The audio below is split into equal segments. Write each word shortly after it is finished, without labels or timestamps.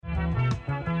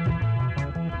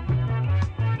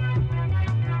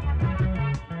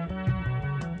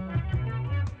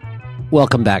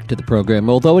Welcome back to the program.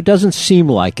 Although it doesn't seem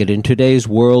like it in today's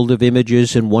world of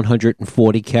images and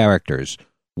 140 characters,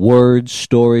 words,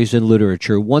 stories, and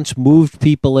literature once moved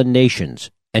people and nations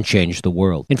and changed the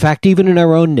world. In fact, even in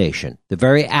our own nation, the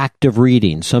very act of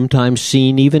reading, sometimes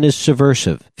seen even as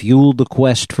subversive, fueled the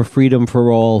quest for freedom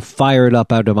for all, fired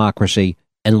up our democracy,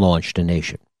 and launched a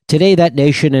nation. Today, that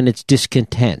nation and its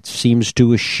discontent seems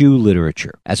to eschew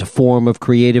literature as a form of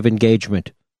creative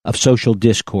engagement, of social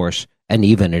discourse, and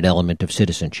even an element of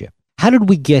citizenship. How did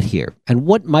we get here, and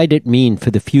what might it mean for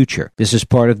the future? This is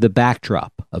part of the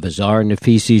backdrop of Azar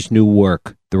Nafisi's new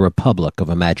work, The Republic of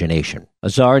Imagination.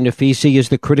 Azar Nafisi is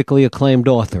the critically acclaimed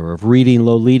author of Reading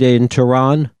Lolita in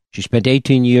Tehran. She spent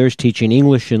 18 years teaching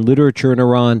English and literature in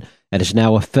Iran and is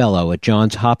now a fellow at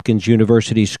Johns Hopkins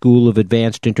University School of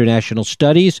Advanced International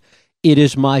Studies. It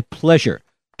is my pleasure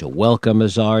to welcome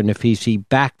Azar Nafisi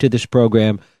back to this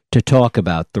program to talk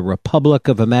about The Republic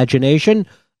of Imagination.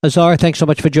 Azar, thanks so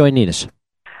much for joining us.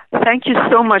 Thank you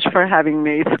so much for having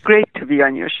me. It's great to be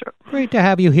on your show. Great to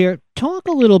have you here. Talk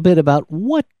a little bit about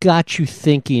what got you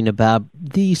thinking about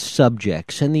these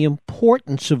subjects and the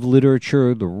importance of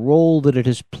literature, the role that it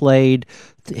has played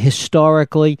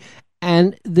historically,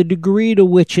 and the degree to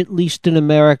which, at least in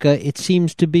America, it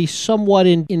seems to be somewhat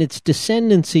in its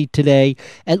descendancy today,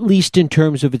 at least in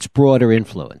terms of its broader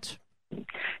influence.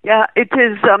 Yeah, it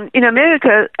is. In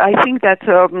America, I think that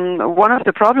one of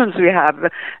the problems we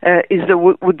have is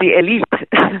with the elite.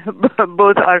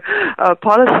 Both are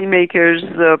policymakers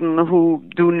who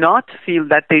do not feel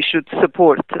that they should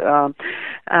support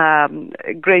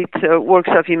great works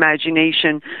of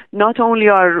imagination. Not only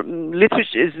are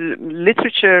literature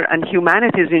and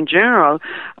humanities in general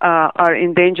are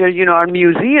in danger. You know, our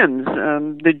museums,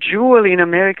 the jewel in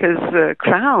America's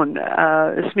crown,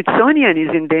 Smithsonian,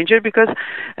 is in danger because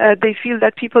they feel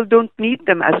that people don't need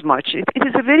them as much. It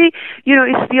is a very,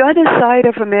 it's the other side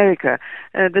of America,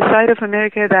 the side of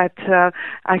America that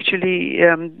actually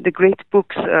the great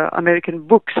books, American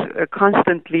books,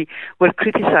 constantly were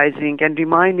criticizing and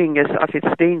reminding us of its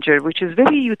danger, which is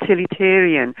very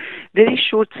utilitarian, very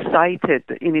short-sighted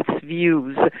in its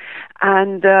views.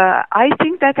 And I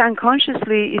think that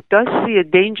unconsciously it does see a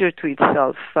danger to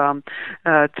itself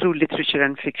through literature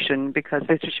and fiction, because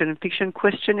literature and fiction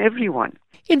question everyone.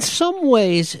 In some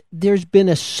ways, there's been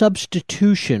a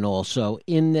substitution also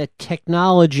in that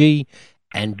technology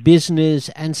and business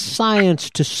and science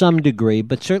to some degree,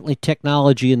 but certainly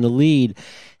technology in the lead,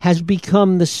 has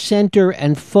become the center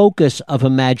and focus of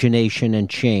imagination and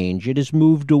change. It has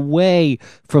moved away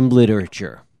from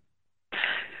literature.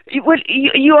 Well,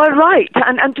 you are right,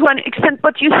 and to an extent,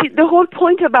 but you see, the whole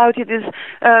point about it is,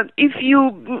 if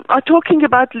you are talking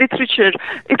about literature,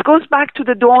 it goes back to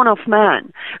the dawn of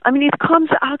man. I mean, it comes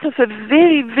out of a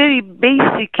very, very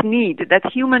basic need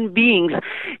that human beings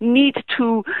need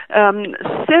to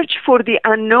search for the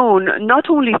unknown, not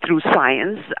only through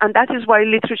science, and that is why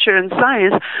literature and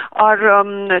science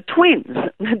are twins.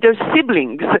 They're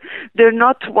siblings. They're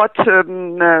not what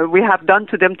we have done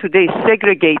to them today,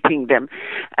 segregating them.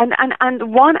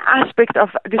 And one aspect of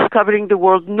discovering the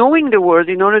world, knowing the world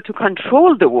in order to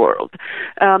control the world,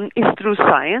 is through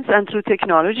science and through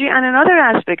technology. And another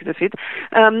aspect of it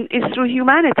is through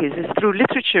humanities, is through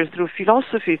literature, through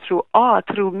philosophy, through art,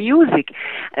 through music.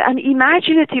 And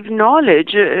imaginative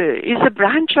knowledge is a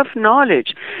branch of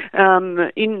knowledge.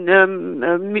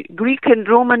 In Greek and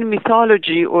Roman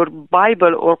mythology or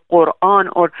Bible or Quran,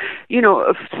 or,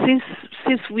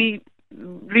 since we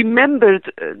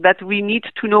remembered that we need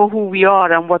to know who we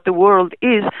are and what the world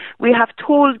is, we have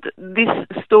told this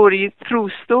story through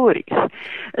stories.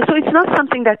 So it's not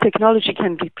something that technology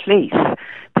can replace.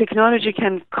 Technology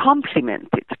can complement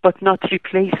it, but not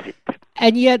replace it.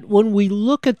 And yet, when we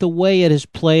look at the way it has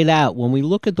played out, when we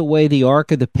look at the way the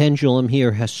arc of the pendulum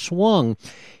here has swung,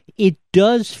 it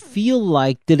does feel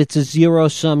like that it's a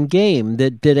zero-sum game,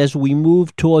 that as we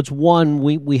move towards one,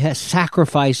 we have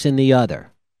sacrifice in the other.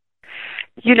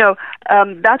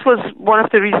 That was one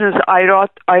of the reasons I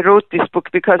wrote this book,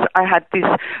 because I had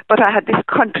these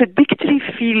contradictory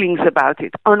feelings about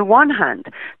it. On one hand,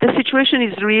 the situation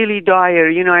is really dire.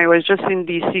 I was just in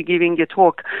D.C. giving a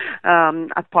talk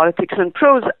at Politics and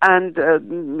Prose, and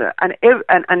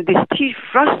this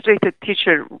frustrated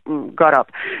teacher got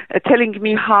up, telling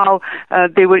me how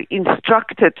they were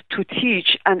instructed to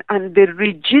teach, and the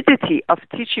rigidity of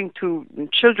teaching to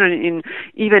children in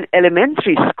even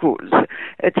elementary schools.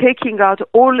 taking out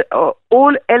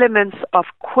all elements of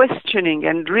questioning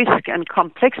and risk and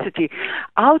complexity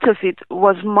out of it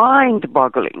was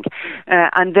mind-boggling.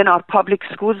 And then our public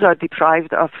schools are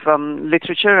deprived of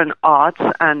literature and arts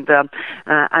and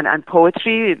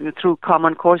poetry through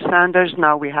Common Core standards.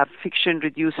 Now we have fiction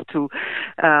reduced to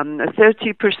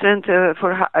 30%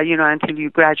 for until you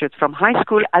graduate from high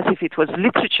school, as if it was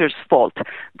literature's fault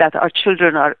that our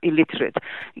children are illiterate.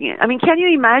 I mean, can you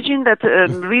imagine that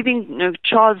reading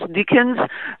Charles Dickens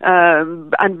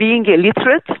and being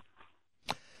illiterate?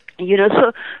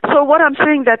 So what I'm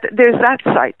saying, that there's that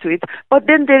side to it, but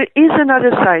then there is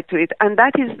another side to it, and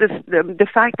that is the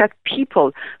fact that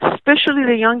people, especially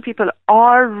the young people,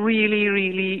 are really,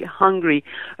 really hungry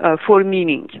for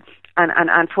meaning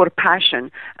and for passion,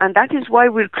 and that is why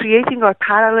we're creating our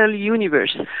parallel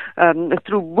universe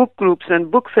through book groups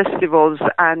and book festivals,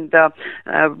 and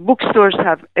bookstores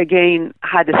have again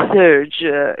had a surge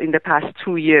in the past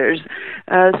 2 years.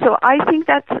 So I think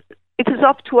that it is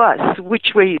up to us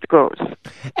which way it goes.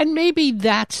 And maybe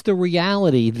that's the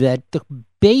reality, that the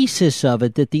basis of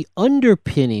it, that the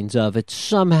underpinnings of it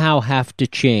somehow have to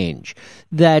change,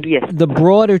 that yes. The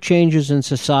broader changes in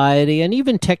society and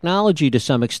even technology to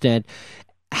some extent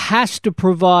has to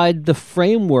provide the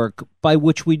framework by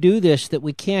which we do this, that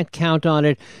we can't count on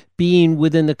it being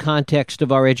within the context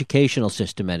of our educational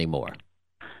system anymore.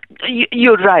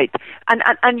 You're right, and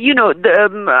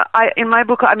in my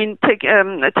book, I mean, take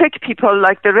people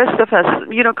like the rest of us,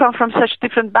 come from such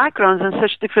different backgrounds and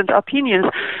such different opinions.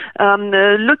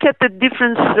 Look at the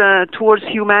difference towards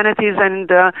humanities and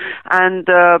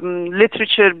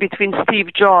literature between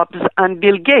Steve Jobs and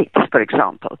Bill Gates, for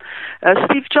example.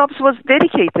 Steve Jobs was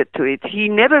dedicated to it. He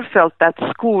never felt that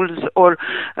schools or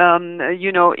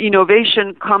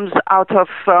innovation comes out of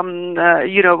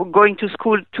going to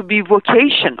school to be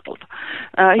vocational.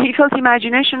 He felt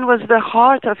imagination was the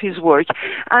heart of his work,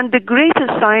 and the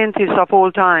greatest scientist of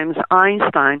all times,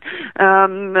 Einstein,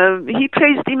 he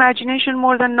praised imagination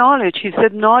more than knowledge. He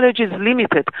said knowledge is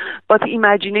limited, but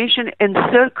imagination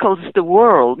encircles the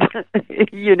world.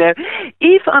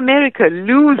 If America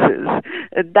loses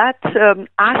that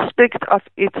aspect of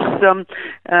its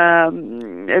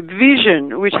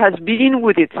vision, which has been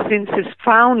with it since its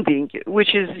founding,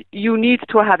 which is you need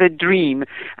to have a dream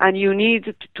and you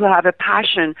need to have a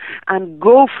passion and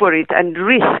go for it and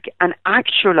risk and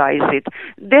actualize it,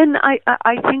 then I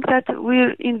think that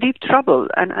we're in deep trouble,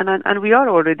 and we are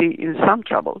already in some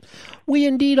trouble. We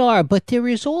indeed are, but there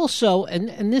is also,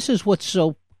 and this is what's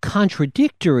so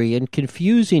contradictory and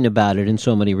confusing about it in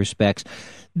so many respects,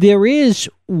 there is,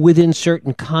 within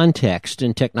certain context,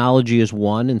 and technology is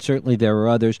one, and certainly there are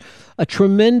others, a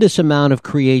tremendous amount of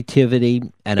creativity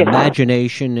and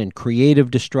imagination and creative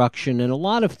destruction and a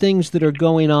lot of things that are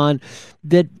going on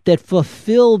that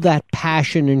fulfill that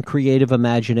passion and creative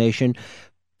imagination,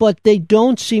 but they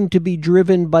don't seem to be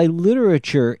driven by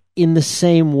literature in the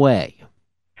same way.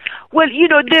 Well,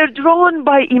 they're drawn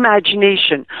by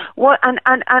imagination. Well, and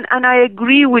I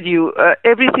agree with you.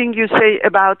 Everything you say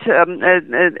about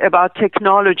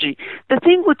technology. The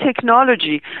thing with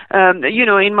technology,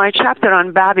 in my chapter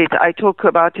on Babbitt, I talk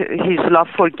about his love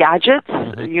for gadgets.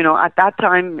 Mm-hmm. At that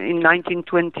time in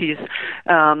 1920s,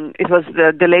 it was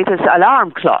the latest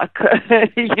alarm clock.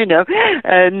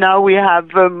 Now we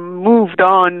have moved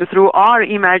on through our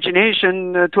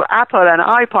imagination to Apple and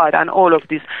iPod and all of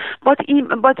this. But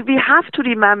we have to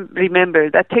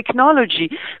remember that technology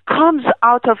comes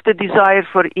out of the desire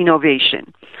for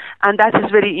innovation, and that is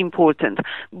very important.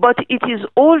 But it is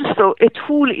also a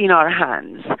tool in our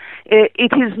hands.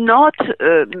 It is not,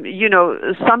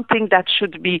 something that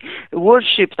should be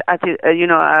worshipped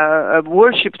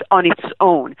worshipped on its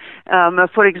own.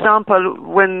 For example,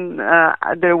 when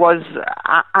there was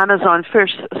Amazon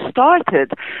first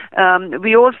started,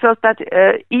 we all felt that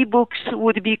e-books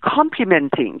would be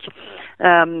complementing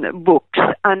books,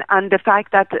 and the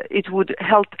fact that it would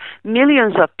help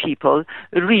millions of people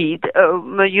read,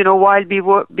 while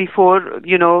before,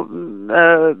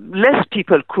 less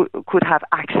people could have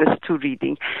access to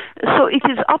reading. So it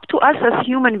is up to us as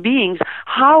human beings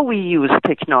how we use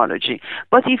technology.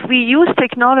 But if we use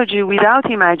technology without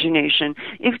imagination,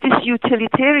 if this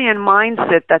utilitarian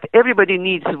mindset that everybody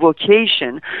needs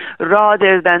vocation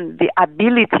rather than the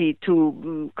ability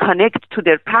to connect to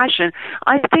their passion,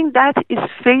 I think that is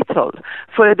fatal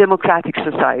for a democratic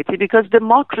society, because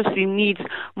democracy needs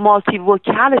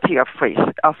multivocality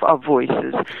of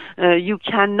voices. You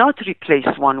cannot replace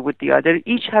one with the other.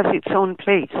 Each has its own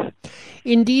place.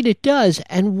 Indeed it does.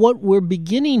 And what we're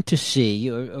beginning to see,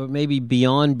 or maybe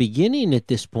beyond beginning at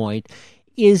this point,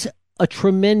 is a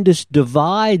tremendous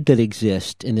divide that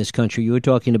exists in this country. You were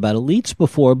talking about elites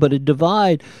before, but a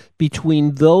divide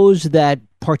between those that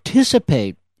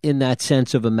participate in that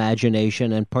sense of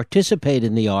imagination and participate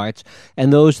in the arts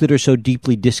and those that are so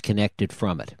deeply disconnected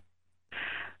from it.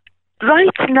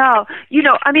 Right now,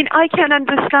 I can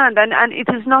understand, and it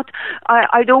is not,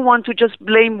 I don't want to just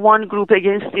blame one group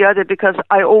against the other, because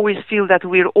I always feel that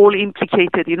we're all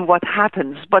implicated in what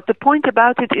happens. But the point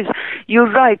about it is,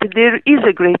 you're right, there is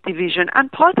a great division,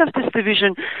 and part of this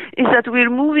division is that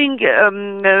we're moving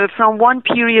from one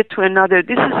period to another.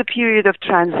 This is a period of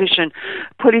transition,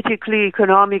 politically,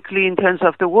 economically, in terms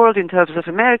of the world, in terms of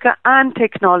America, and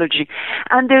technology.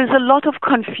 And there's a lot of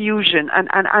confusion,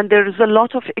 and there's a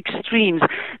lot of extremes.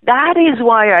 That is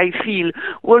why I feel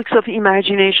works of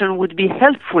imagination would be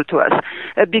helpful to us,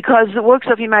 because works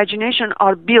of imagination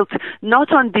are built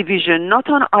not on division, not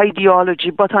on ideology,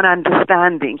 but on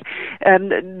understanding.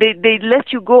 They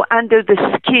let you go under the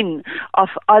skin of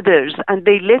others, and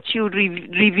they let you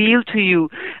reveal to you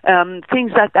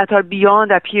things that are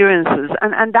beyond appearances.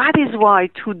 And that is why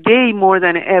today, more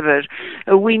than ever,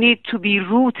 we need to be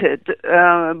rooted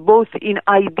both in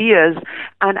ideas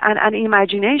and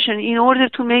imagination in order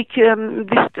to make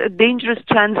this dangerous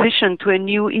transition to a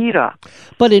new era.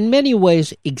 But in many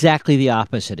ways, exactly the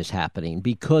opposite is happening,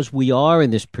 because we are in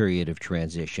this period of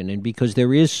transition and because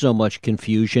there is so much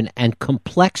confusion and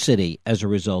complexity as a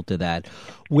result of that,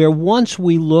 where once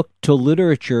we looked to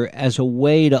literature as a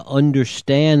way to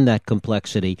understand that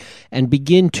complexity and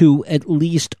begin to at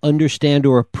least understand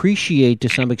or appreciate to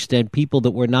some extent people that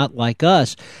were not like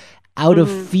us, out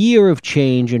of fear of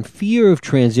change and fear of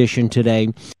transition today,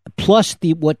 plus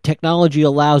what technology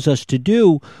allows us to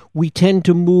do, we tend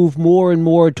to move more and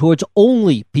more towards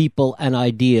only people and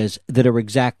ideas that are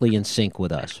exactly in sync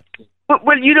with us. Well,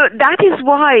 that is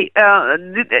why,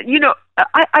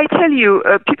 I tell you,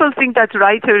 people think that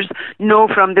writers know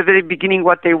from the very beginning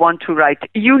what they want to write.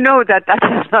 You know that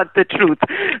is not the truth.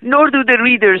 Nor do the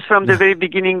readers from the very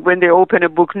beginning, when they open a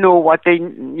book, know what they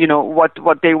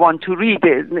want to read.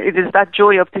 It is that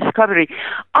joy of discovery.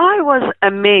 I was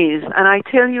amazed, and I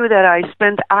tell you that I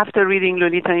spent, after reading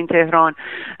Lolita in Tehran,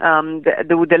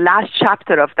 the last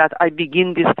chapter of that, I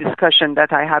begin this discussion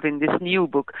that I have in this new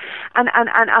book, and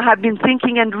I have been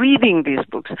thinking and reading these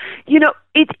books.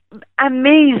 It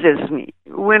amazes me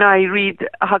when I read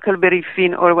Huckleberry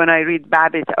Finn, or when I read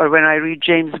Babbitt, or when I read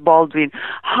James Baldwin,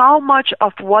 how much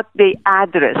of what they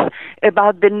address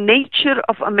about the nature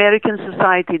of American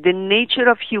society, the nature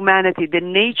of humanity, the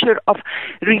nature of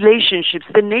relationships,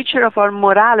 the nature of our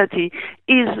morality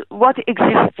is what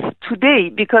exists today.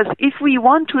 Because if we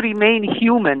want to remain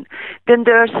human, then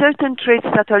there are certain traits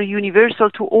that are universal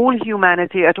to all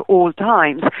humanity at all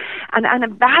times.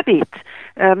 And Babbitt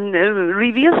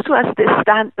reveals to us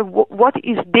what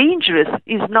is dangerous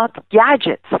is not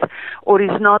gadgets or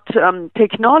is not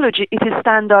technology, it is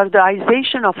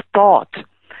standardization of thought.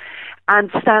 And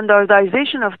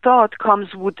standardization of thought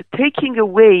comes with taking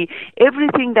away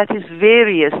everything that is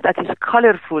various, that is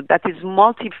colorful, that is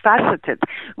multifaceted,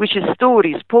 which is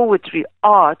stories, poetry,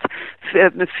 art,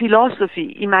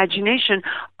 philosophy, imagination,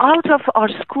 out of our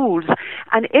schools.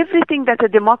 And everything that a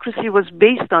democracy was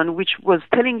based on, which was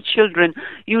telling children,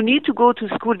 you need to go to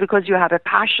school because you have a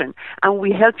passion, and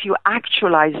we help you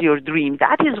actualize your dream.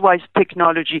 That is why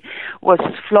technology was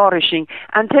flourishing.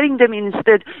 And telling them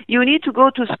instead, you need to go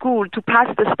to school to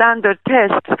pass the standard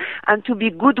tests and to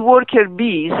be good worker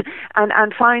bees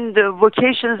and find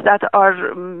vocations that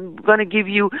are going to give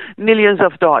you millions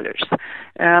of dollars.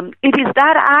 It is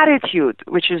that attitude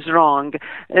which is wrong.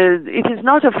 It is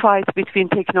not a fight between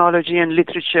technology and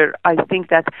literature. I think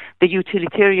that the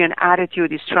utilitarian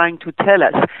attitude is trying to tell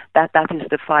us that is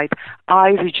the fight. I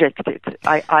reject it.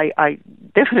 I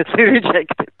definitely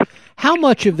reject it. How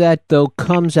much of that, though,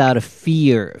 comes out of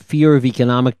fear of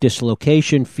economic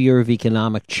dislocation, fear of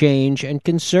economic change, and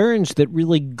concerns that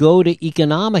really go to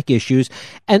economic issues?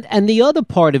 And the other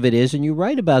part of it is, and you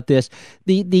write about this,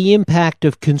 the impact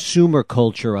of consumer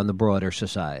culture on the broader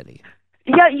society.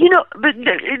 Yeah, but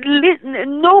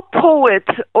no poet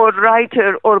or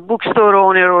writer or bookstore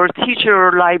owner or teacher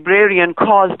or librarian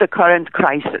caused the current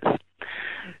crisis.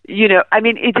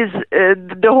 It is,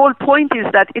 the whole point is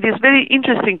that it is very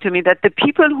interesting to me that the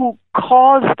people who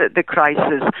caused the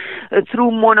crisis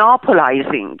through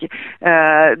monopolizing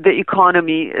the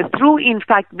economy, through in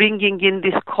fact bringing in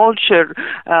this culture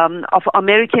of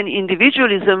American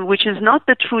individualism, which is not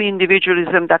the true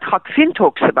individualism that Huck Finn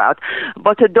talks about,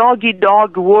 but a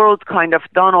dog-eat-dog world kind of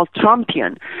Donald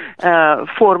Trumpian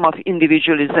form of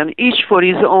individualism, each for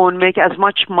his own, make as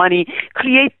much money,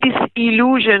 create this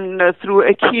illusion through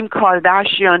a key Kim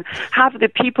Kardashian, have the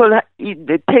people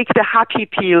take the happy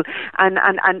pill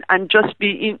and just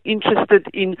be interested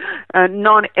in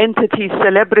non-entity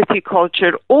celebrity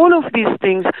culture. All of these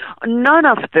things, none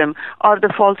of them are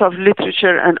the fault of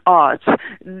literature and arts.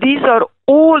 These are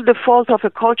all the fault of a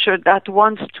culture that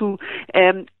wants to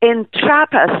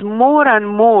entrap us more and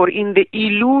more in the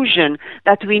illusion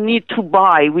that we need to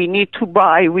buy, we need to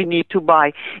buy, we need to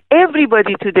buy.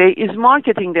 Everybody today is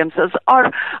marketing themselves.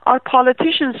 Our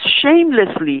politicians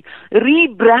shamelessly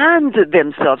rebrand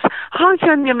themselves. How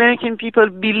can the American people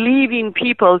believe in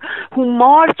people who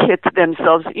market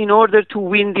themselves in order to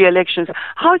win the elections?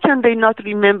 How can they not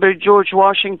remember George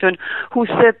Washington, who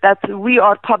said that we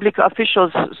are public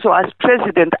officials, so as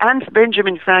president, and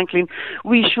Benjamin Franklin,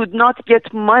 we should not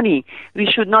get money. We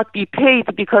should not be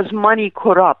paid because money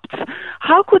corrupts.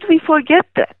 How could we forget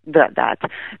that?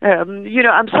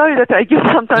 I'm sorry that I get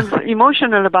sometimes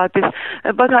emotional about this,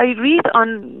 but I read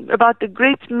about the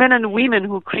great men and women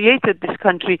who created this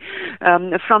country,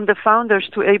 from the founders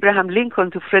to Abraham Lincoln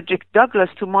to Frederick Douglass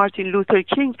to Martin Luther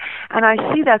King, and I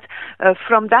see that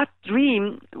from that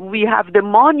dream we have the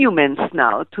monuments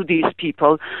now to these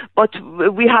people, but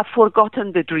we have forgotten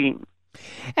the dream.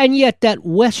 And yet that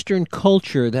Western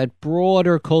culture, that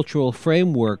broader cultural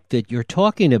framework that you're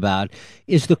talking about,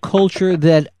 is the culture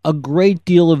that a great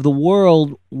deal of the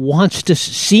world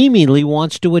seemingly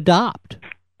wants to adopt.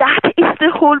 That is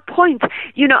the whole point.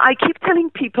 I keep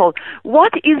telling people,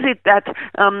 what is it that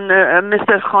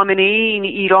Mr. Khamenei in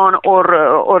Iran or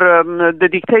the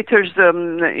dictators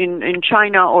in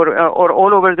China or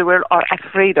all over the world are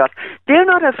afraid of? They're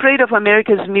not afraid of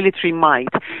America's military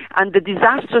might and the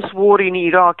disastrous war in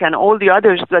Iraq and all the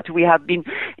others that we have been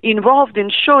involved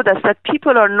in showed us that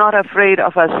people are not afraid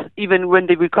of us even when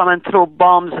they will come and throw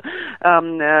bombs,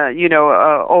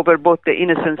 over both the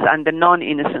innocents and the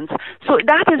non-innocents. So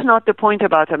that is not the point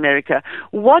about America.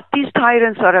 What these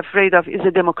tyrants are afraid of is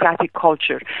a democratic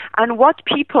culture. And what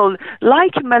people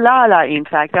like Malala, in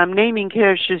fact, I'm naming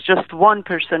her, she's just one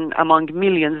person among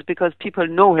millions because people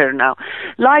know her now.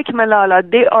 Like Malala,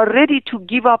 they are ready to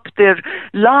give up their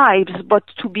lives, but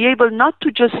to be able not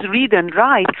to just read and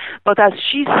write, but as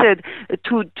she said,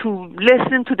 to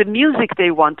listen to the music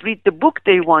they want, read the book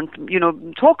they want,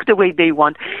 talk the way they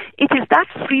want. It is that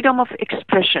freedom of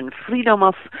expression, freedom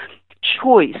of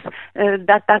choice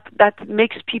that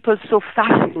makes people so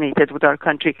fascinated with our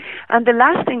country. And the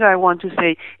last thing I want to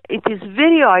say, it is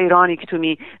very ironic to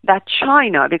me that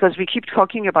China, because we keep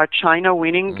talking about China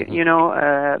winning,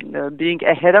 being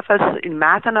ahead of us in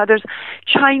math and others,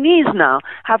 Chinese now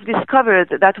have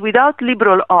discovered that without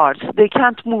liberal arts, they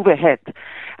can't move ahead.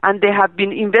 And they have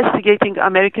been investigating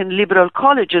American liberal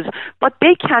colleges, but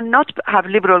they cannot have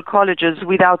liberal colleges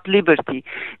without liberty.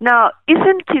 Now,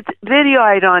 isn't it very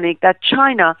ironic that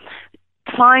China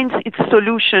finds its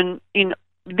solution in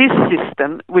this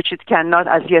system, which it cannot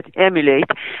as yet emulate,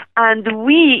 and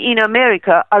we in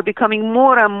America are becoming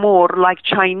more and more like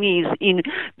Chinese in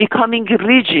becoming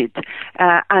rigid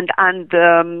and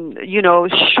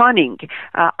shunning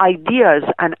ideas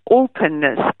and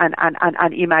openness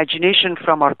and imagination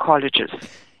from our colleges.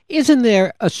 Isn't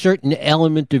there a certain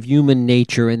element of human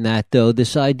nature in that, though,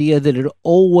 this idea that it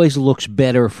always looks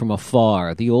better from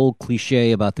afar, the old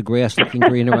cliche about the grass looking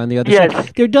green around the other yes.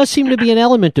 side? There does seem to be an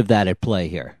element of that at play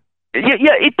here.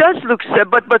 Yeah, it does look,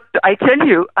 but I tell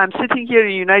you, I'm sitting here in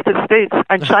the United States,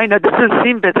 and China doesn't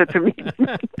seem better to me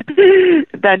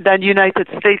than United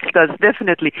States does,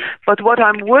 definitely. But what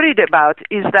I'm worried about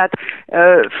is that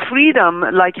freedom,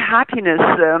 like happiness,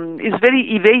 is very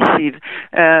evasive.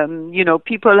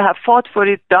 People have fought for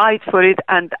it, died for it,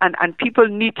 and people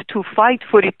need to fight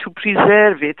for it to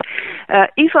preserve it.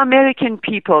 If American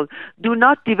people do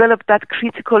not develop that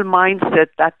critical mindset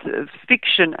that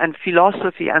fiction and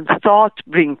philosophy and thought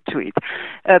bring to it,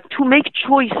 to make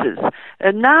choices.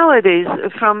 Nowadays,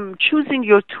 from choosing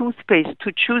your toothpaste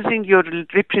to choosing your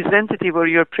representative or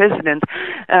your president,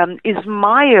 is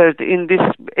mired in this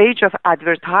age of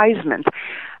advertisement.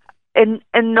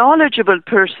 A knowledgeable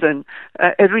person,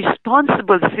 a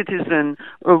responsible citizen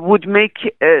would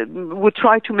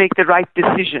try to make the right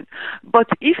decision. But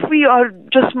if we are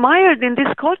just mired in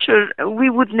this culture, we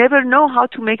would never know how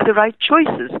to make the right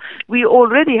choices. We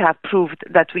already have proved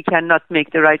that we cannot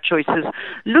make the right choices.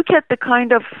 Look at the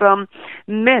kind of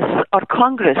mess our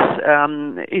Congress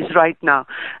is right now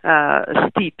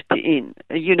steeped in.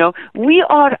 We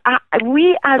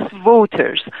as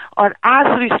voters are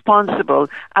as responsible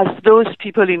as those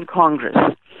people in Congress.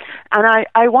 And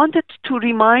I wanted to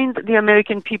remind the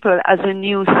American people as a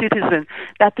new citizen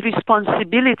that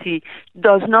responsibility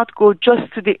does not go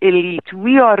just to the elite.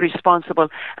 We are responsible,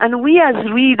 and we as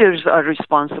readers are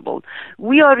responsible.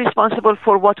 We are responsible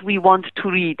for what we want to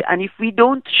read, and if we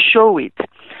don't show it,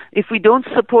 if we don't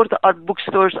support our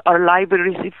bookstores, our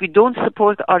libraries, if we don't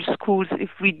support our schools, if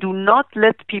we do not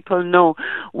let people know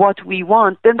what we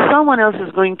want, then someone else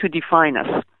is going to define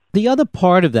us. The other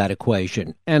part of that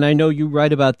equation, and I know you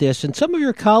write about this, and some of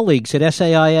your colleagues at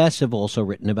SAIS have also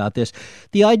written about this,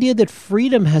 the idea that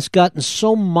freedom has gotten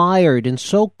so mired and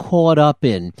so caught up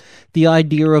in the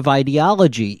idea of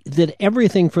ideology that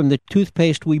everything from the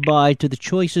toothpaste we buy to the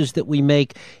choices that we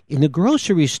make in the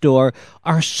grocery store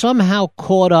are somehow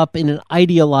caught up in an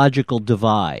ideological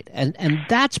divide. And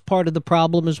that's part of the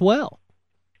problem as well.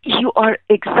 You are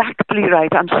exactly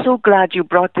right. I'm so glad you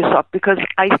brought this up, because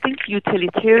I think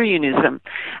utilitarianism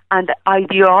and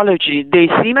ideology, they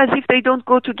seem as if they don't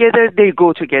go together. They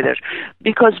go together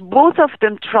because both of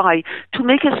them try to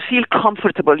make us feel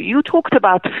comfortable. You talked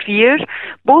about fear.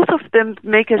 Both of them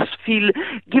make us feel,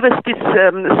 give us this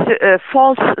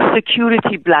false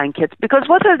security blanket. Because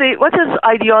what does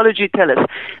ideology tell us?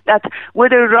 That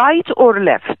whether right or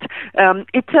left,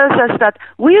 it tells us that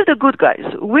we're the good guys.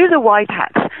 We're the white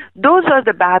hats. Those are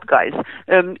the bad guys.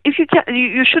 If you can,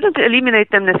 you shouldn't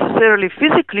eliminate them necessarily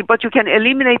physically, but you can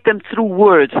eliminate them through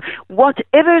words.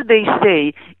 Whatever they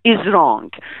say is wrong.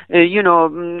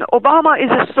 Obama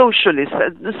is a socialist,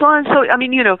 so and so. I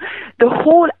mean, the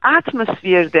whole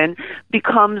atmosphere then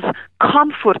becomes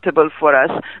comfortable for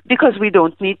us because we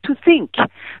don't need to think,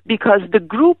 because the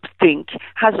group think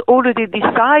has already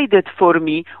decided for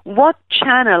me what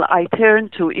channel I turn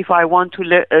to if I want to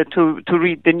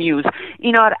read the news.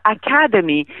 In our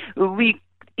academy, we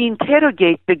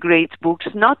interrogate the great books,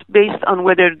 not based on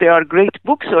whether they are great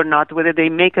books or not, whether they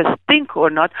make us think or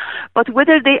not, but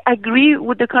whether they agree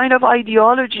with the kind of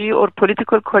ideology or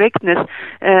political correctness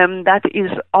that is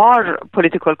our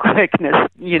political correctness,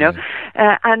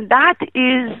 and that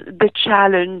is the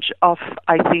challenge of,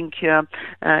 I think,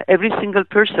 every single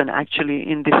person actually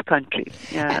in this country.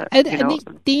 And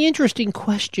the interesting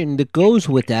question that goes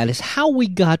with that is how we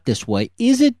got this way.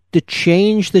 Is it the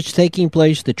change that's taking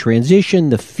place, the transition,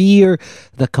 the fear,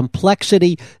 the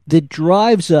complexity that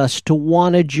drives us to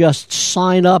want to just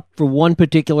sign up for one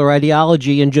particular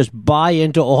ideology and just buy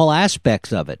into all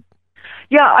aspects of it?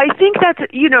 Yeah, I think that,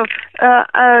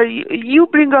 you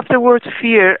bring up the word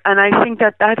fear, and I think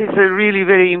that is a really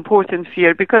very important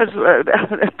fear, because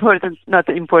not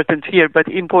important fear, but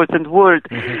important word,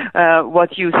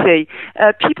 what you say.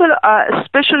 People,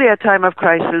 especially at time of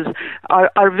crisis,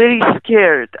 are very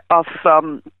scared of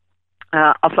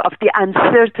the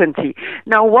uncertainty.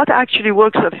 Now, what actually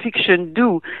works of fiction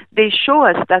do? They show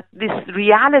us that this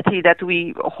reality that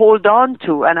we hold on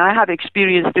to, and I have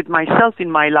experienced it myself in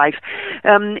my life,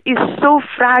 is so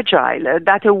fragile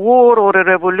that a war or a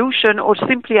revolution or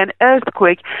simply an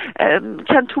earthquake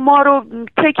can tomorrow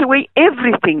take away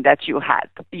everything that you had,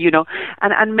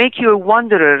 and make you a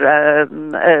wanderer,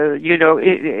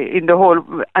 in the whole,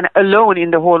 and alone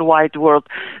in the whole wide world.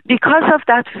 Because of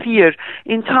that fear,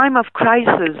 in time of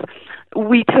crisis,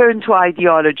 we turn to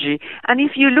ideology. And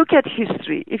if you look at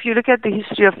history, if you look at the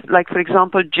history of, like, for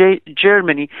example,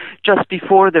 Germany just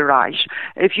before the Reich,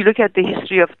 if you look at the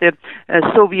history of the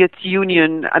Soviet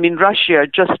Union, Russia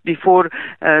just before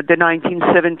the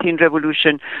 1917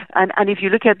 revolution, and if you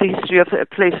look at the history of a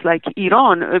place like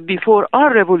Iran before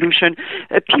our revolution,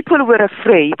 people were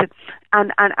afraid,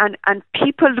 and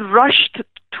people rushed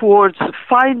towards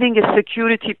finding a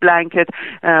security blanket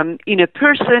in a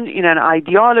person, in an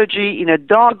ideology, in a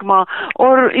dogma,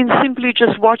 or in simply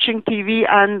just watching TV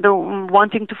and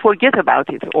wanting to forget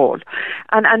about it all.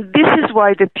 And this is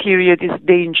why the period is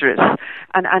dangerous,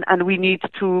 and we need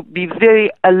to be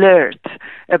very alert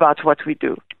about what we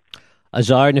do.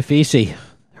 Azar Nafisi,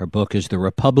 her book is The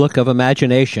Republic of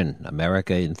Imagination,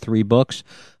 America in 3 books.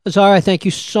 Azar, I thank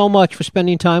you so much for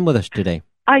spending time with us today.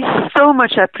 I so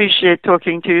much appreciate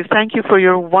talking to you. Thank you for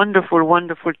your wonderful,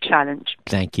 wonderful challenge.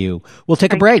 Thank you. We'll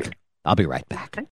take a break. I'll be right back.